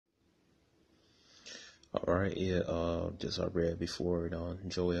All right, yeah, just I read before it on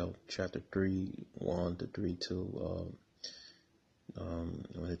Joel chapter 3, 1 to 3, 2. When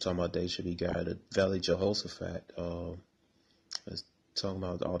they're talking about they should be guided, the Valley Jehoshaphat, it's talking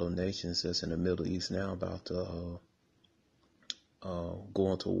about all the nations that's in the Middle East now about to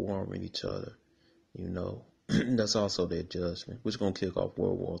going to war with each other. That's also their judgment, which is going to kick off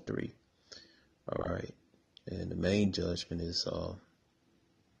World War III. All right, and the main judgment is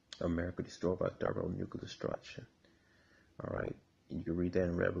America destroyed by thorough nuclear destruction. All right, you can read that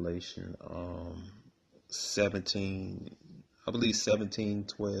in Revelation 17, I believe 17,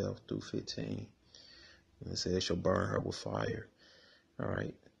 12 through 15. And it says, they shall burn her with fire. All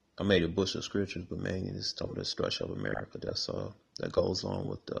right, I made a bush of scriptures, but mainly it's total destruction of America. That goes on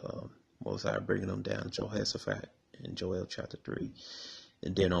with the Most High bringing them down, Jehoshaphat in Joel chapter 3.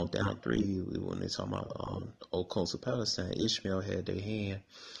 And then on down 3, when they talking about old coast of Palestine, Ishmael had their hand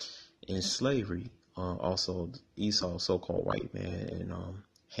in slavery. Also, Esau, so-called white man, and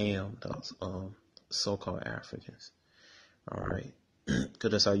Ham, the so-called Africans. All right,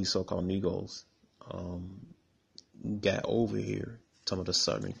 because that's how you so-called Negroes got over here. Some of the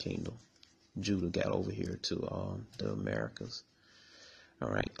Southern Kingdom, Judah got over here to the Americas. All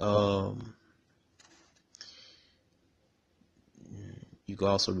right. You can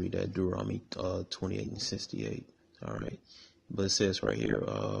also read that Deuteronomy 28 and 68. All right, but it says right here.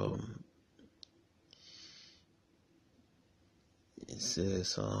 It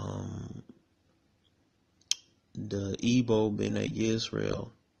says, the Igbo Bene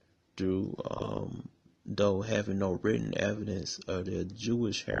Israel, through though having no written evidence of their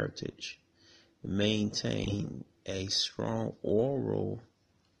Jewish heritage, maintain a strong oral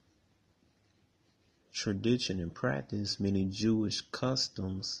tradition and practice many Jewish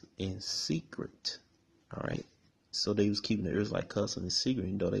customs in secret. All right, so they was keeping the Israelite customs in secret,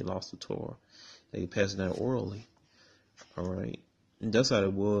 even though they lost the Torah. They passed it down orally. All right. And that's how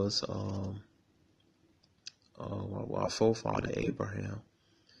it was our forefather Abraham.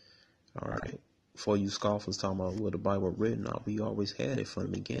 All right. Before you scoffers talking about what the Bible written out, we always had it from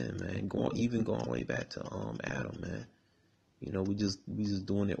the beginning, man. Going way back to Adam, man. We just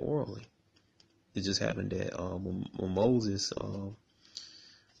doing it orally. It just happened that when Moses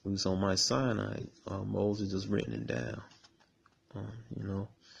was on Mount Sinai, Moses just written it down. And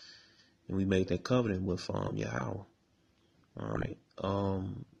we made that covenant with Yahweh. All right.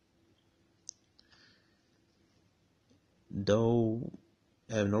 Though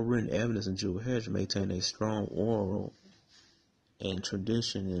having no written evidence in Jewish heritage, maintain a strong oral and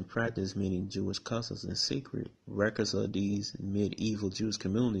tradition and practice, meaning Jewish customs in secret. Records of these medieval Jewish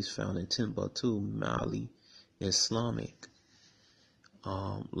communities found in Timbuktu, Mali, Islamic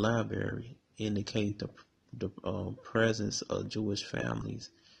library indicate the presence of Jewish families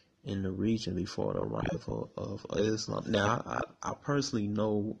in the region before the arrival of Islam. Now, I personally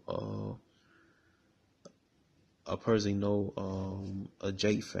know a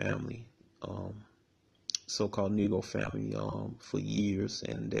J family, so-called Negro family, for years,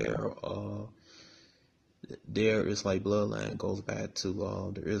 and their Israelite bloodline goes back to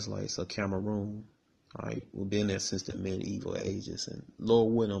the Israelites of Cameroon. All right, we've been there since the medieval ages, and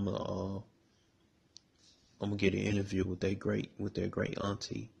Lord willing, I'm gonna get an interview with their great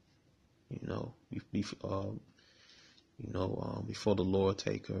auntie. Before the Lord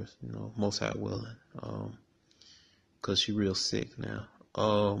take her, Most High willing, cause she real sick now.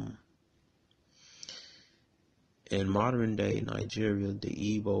 In modern day Nigeria, the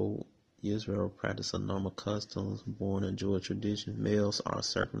Igbo Israel practice a number of customs born in Jewish tradition. Males are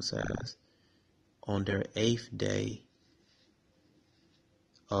circumcised on their 8th day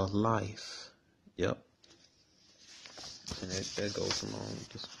of life. Yep. And that goes along with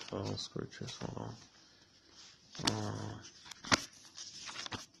this scriptures. Hold on.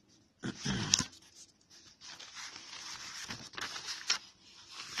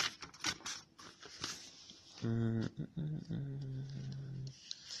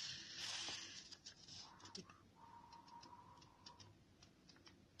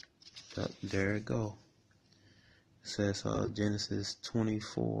 There it go. It says Genesis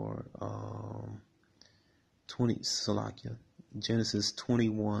 24, Genesis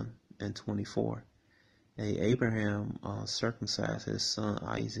 21 and 24. Abraham circumcised his son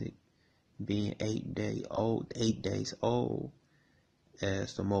Isaac, being 8 days old,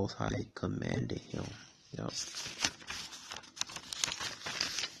 as the Most High commanded him. Yep.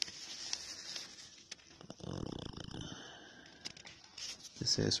 It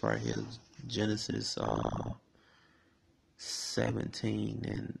says right here, Genesis 17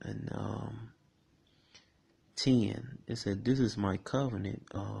 and 10. It said, "This is my covenant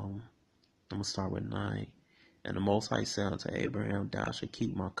I'm going to start with 9. And the Most High said unto Abraham, Thou shalt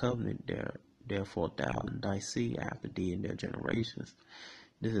keep my covenant therefore thou and thy seed after thee in their generations.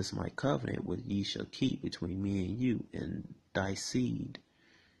 This is my covenant which ye shall keep between me and you and thy seed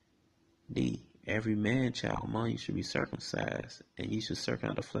thee. Every man child among you should be circumcised, and ye should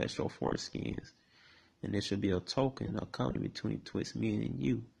circumcise the flesh or foreskins. And there shall be a token, a covenant betwixt me and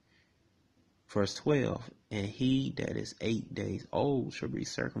you. Verse 12, and he that is 8 days old shall be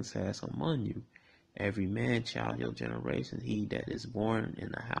circumcised among you, every man child your generation, he that is born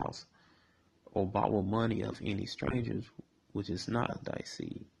in the house, or bought with money of any strangers, which is not of thy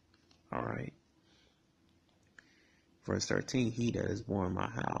seed. Alright. Verse 13, he that is born in my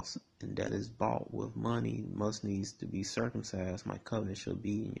house, and that is bought with money, must needs to be circumcised. My covenant shall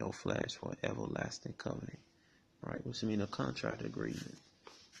be in your flesh for everlasting covenant. Right, which means a contract agreement.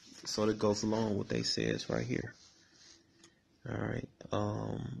 So that goes along with what they says right here. Alright.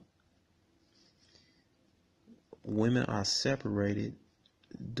 Women are separated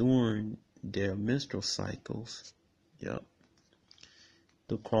during their menstrual cycles. Yep.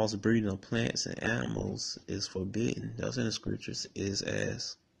 The crossbreeding of plants and animals is forbidden. That's in the scriptures. Is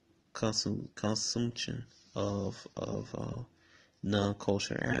as consumption of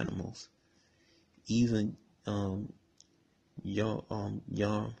non-kosher animals. Even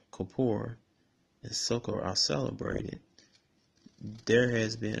Yom Kippur and Sukkot are celebrated. There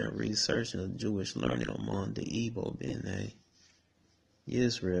has been a resurgence of Jewish learning among the Igbo B'nai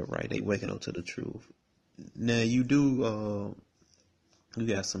Israel, right? They waking up to the truth. Now you do you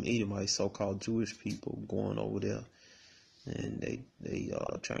got some Edomites, so-called Jewish people, going over there, and they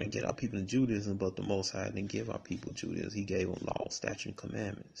trying to get our people to Judaism, but the Most High didn't give our people Judaism. He gave them law, statutes, and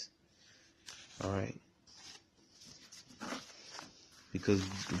commandments. All right, because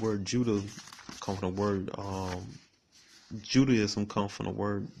the word Judah come from the word Judaism come from the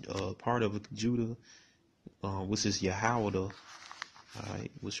word part of it, Judah, which is Yahweh, all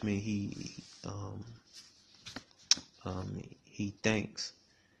right, which means he thanks.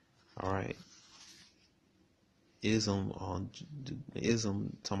 All right. Ism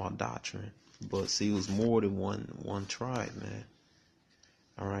talking about doctrine, but see, it was more than one tribe, man.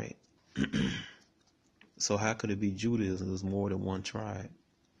 All right. So how could it be Judaism? It was more than one tribe.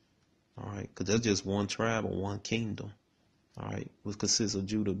 All right, because that's just one tribe or one kingdom. All right, which consists of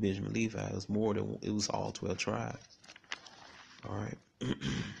Judah, Benjamin, Levi. It was more than it was all 12 tribes. All right.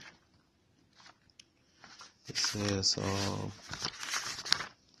 It says.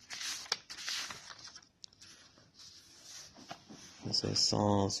 It says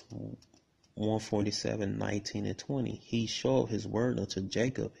Psalms 147, 19 and 20. He showed his word unto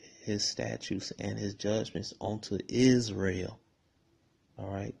Jacob, his statutes and his judgments unto Israel. All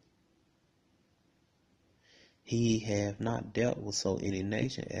right. He have not dealt with so any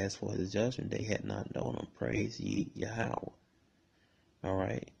nation. As for his judgment, they had not known him. Praise ye Yahweh. All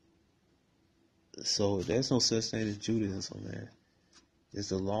right. So there's no such thing as Judaism, man. It's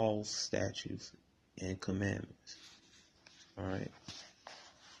the laws, statutes, and commandments. All right.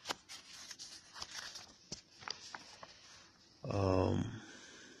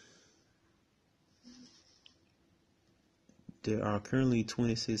 There are currently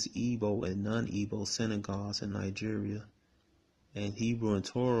 26 Igbo and non-Igbo synagogues in Nigeria, and Hebrew and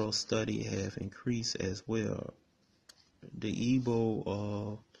Torah study have increased as well. The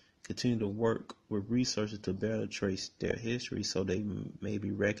Igbo continue to work with researchers to better trace their history so they may be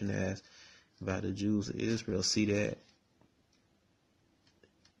recognized by the Jews of Israel. See that?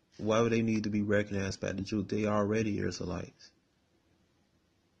 Why would they need to be recognized by the Jews? They are already Israelites.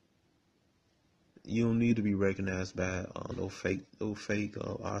 You don't need to be recognized by those fake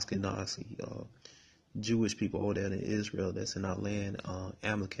Ashkenazi Jewish people over there in Israel that's in our land,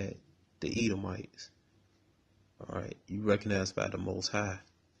 Amalekite, the Edomites. All right, you recognized by the Most High,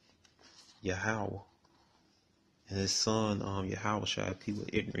 Yahweh, and His Son, Yahweh Shai, people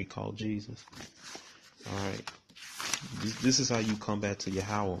ignorant called Jesus. All right, this is how you come back to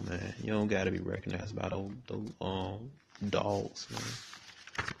Yahweh, man. You don't got to be recognized by those dogs, man.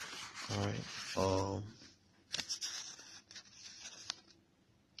 All right.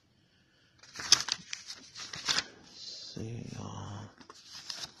 See.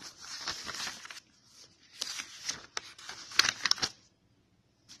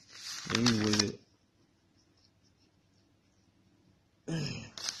 Anyway,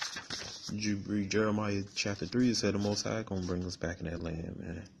 Jeremiah chapter 3 said the Most High gonna bring us back in that land,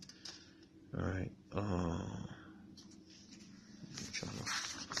 man. All right.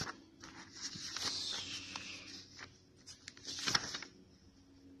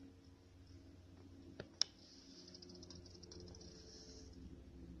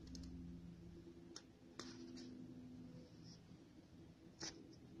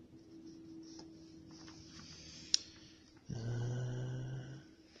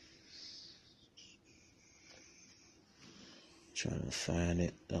 Trying to find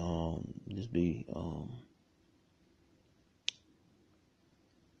it. Just be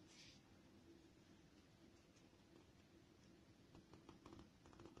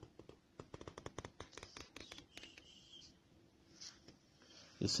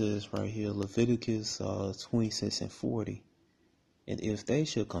it says right here, Leviticus 26 and 40. And if they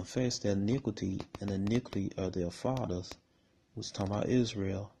should confess their iniquity and the iniquity of their fathers, which is talking about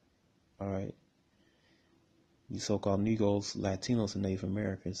Israel, all right, you so-called Negroes, Latinos, and Native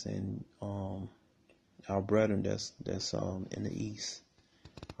Americans, and our brethren that's in the East,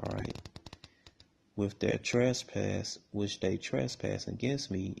 all right, with their trespass, which they trespass against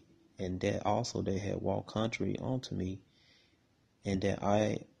me, and that also they had walked contrary unto me, and that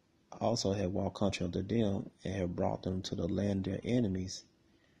I also have walked contrary unto them, and have brought them to the land of their enemies.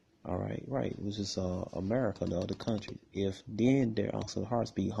 All right, right, which is America, the other country. If then their also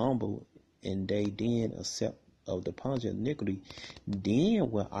hearts be humble, and they then accept of the punishment of iniquity,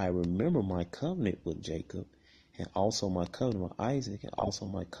 then will I remember my covenant with Jacob, and also my covenant with Isaac, and also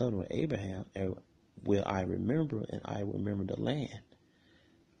my covenant with Abraham, and will I remember, and I will remember the land.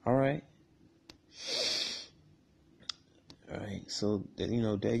 All right. All right, so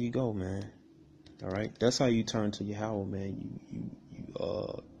there you go, man. All right, that's how you turn to Yahweh, man.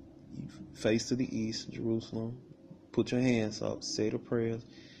 You face to the east, Jerusalem. Put your hands up, say the prayers,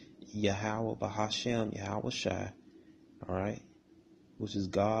 Yahweh Bahashem, Yahweh Shai. All right, which is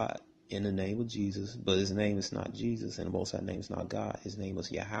God in the name of Jesus, but his name is not Jesus, and the Most High name is not God. His name is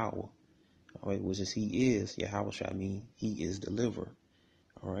Yahweh. All right, which is he is Yahweh Shai. Mean he is deliverer.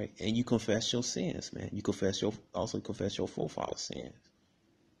 All right, and you confess your sins, man. You also confess your forefathers' sins.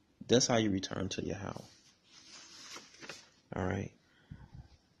 That's how you return to Yahweh. All right.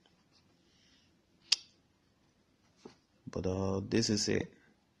 But this is it.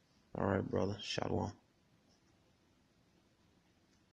 All right, brother. Shalom.